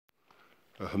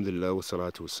Alhamdulillah wa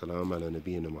salatu wa salam ala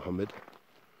nabiyyina Muhammad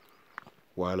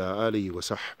wa ala alihi wa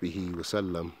sahbihi wa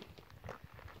sallam.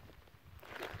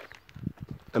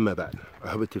 Amma ba'd.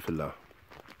 Ahbati fillah.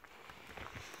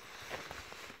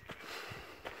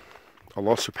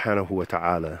 Allah subhanahu wa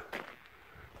ta'ala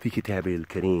fi kitabi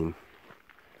al-kareem,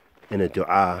 in a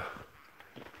dua,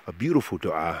 a beautiful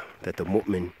dua that the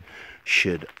mu'min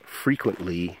should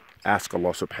frequently ask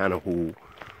Allah subhanahu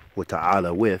wa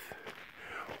ta'ala with,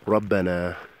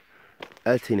 ربنا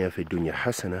آتنا في الدنيا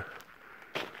حسنة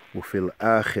وفي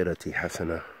الآخرة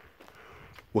حسنة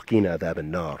وقنا عذاب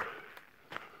النار.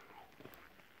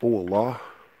 O Allah,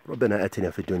 ربنا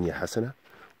آتنا في الدنيا حسنة,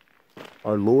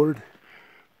 our Lord,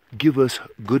 give us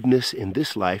goodness in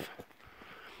this life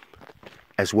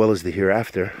as well as the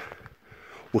hereafter.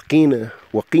 وقنا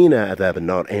عذاب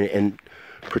النار, and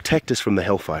protect us from the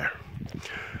hellfire.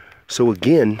 So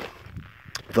again,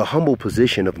 the humble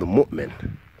position of the mu'min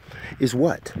is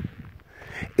what?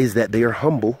 Is that they are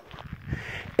humble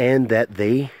and that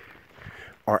they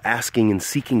are asking and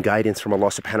seeking guidance from Allah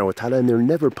subhanahu wa ta'ala, and they're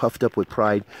never puffed up with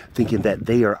pride thinking that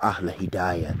they are Ahl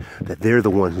Hidayah, that they're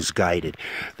the one who's guided,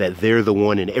 that they're the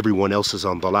one and everyone else is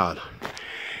on dalal.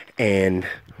 And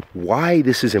why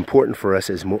this is important for us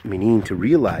as mu'mineen to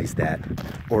realize that,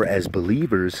 or as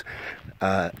believers,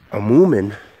 a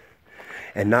mu'min,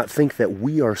 and not think that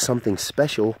we are something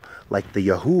special like the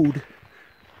Yahud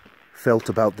felt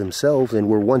about themselves and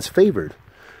were once favored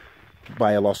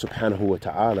by Allah subhanahu wa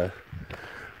ta'ala,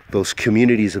 those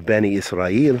communities of Bani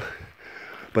Israel.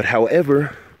 But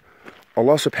however,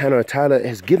 Allah subhanahu wa ta'ala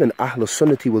has given Ahl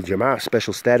Sunnati wal Jama'ah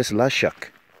special status, la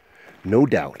shak, no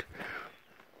doubt.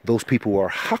 Those people who are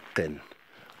haqqan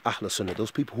Ahl Sunnah, those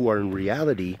people who are in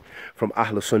reality from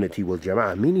Ahl Sunnati wal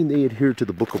Jama'ah, meaning they adhere to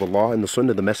the book of Allah and the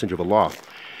Sunnah of the Messenger of Allah,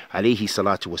 alayhi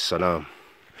salatu wassalam.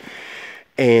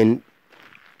 And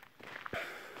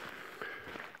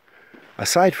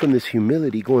aside from this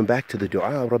humility, going back to the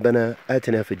dua, رَبَّنَا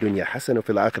آتِنَا فِي الدُّنْيَا حَسَنَةً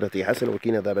وَفِي الْآخِرَةِ حَسَنَةً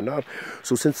وَقِنَا عَذَابَ النَّارِ.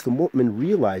 So since the mu'min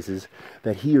realizes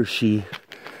that he or she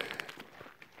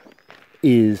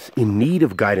is in need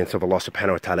of guidance of Allah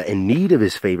subhanahu wa ta'ala, in need of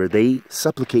His favor, they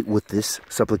supplicate with this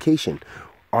supplication.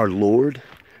 Our Lord,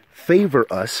 favor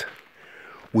us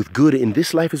with good in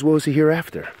this life as well as the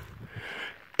hereafter.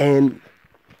 And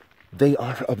they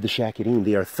are of the shakirin,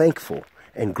 they are thankful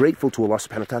and grateful to Allah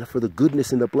subhanahu wa ta'ala for the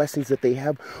goodness and the blessings that they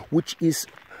have, which is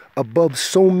above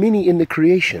so many in the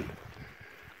creation.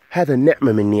 هذا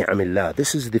النعمة من نعم الله.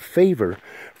 This is the favor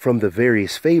from the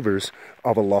various favors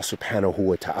of Allah subhanahu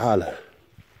wa ta'ala.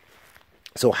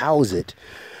 So how is it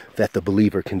that the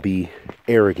believer can be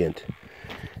arrogant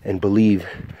and believe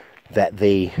that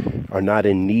they are not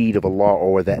in need of Allah,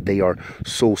 or that they are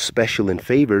so special and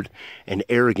favored and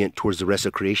arrogant towards the rest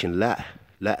of creation? La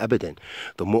abadan.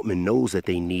 The mu'min knows that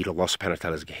they need Allah subhanahu wa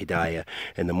ta'ala's hidayah,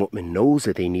 and the mu'min knows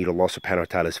that they need Allah subhanahu wa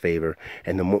ta'ala's favor,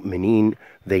 and the mu'mineen,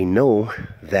 they know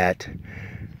that,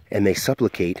 and they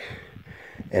supplicate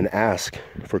and ask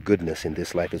for goodness in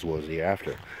this life as well as the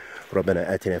hereafter. رَبَّنَا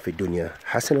آتِنَا فِي الدُّنْيَا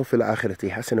حَسَنَةً وَفِي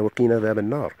الْآخِرَةِ حَسَنَةً وَقِنَا عَذَابَ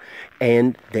النَّارِ.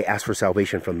 And they ask for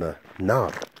salvation from the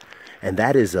nar. And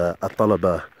that is a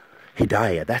talaba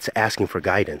hidayah. That's asking for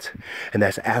guidance. And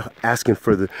that's asking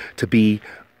for to be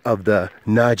of the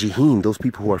najihin, those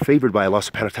people who are favored by Allah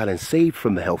subhanahu wa ta'ala and saved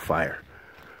from the hellfire.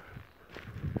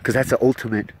 Because that's the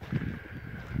ultimate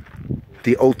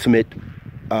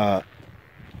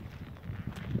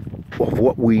of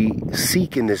what we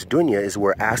seek in this dunya, is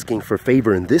we're asking for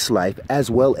favor in this life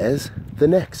as well as the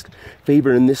next.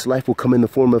 Favor in this life will come in the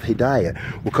form of hidayah,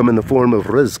 will come in the form of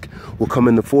rizq, will come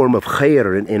in the form of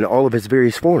khair in all of its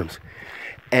various forms.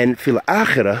 And fil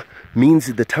akhirah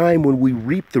means the time when we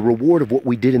reap the reward of what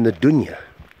we did in the dunya.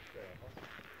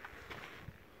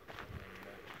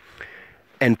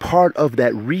 And part of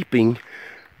that reaping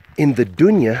in the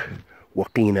dunya,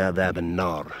 waqina adhab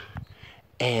an-nar,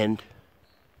 and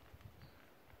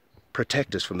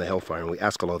protect us from the hellfire. And we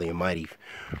ask Allah the Almighty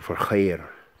for khair.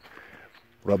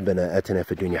 رَبَّنَا آتِنَا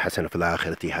فِي الدُّنْيَا حَسَنَةً وَفِي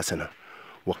الْآخِرَةِ حَسَنَةً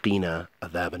وَقِنَا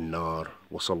عَذَابَ النَّارِ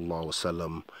وَصَلَّى اللَّهُ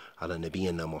وَسَلَّمَ عَلَى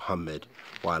نَبِيِّنَا مُحَمَّدٍ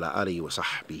وَعَلَى آلِهِ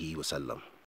وَصَحْبِهِ وَسَلَّمَ.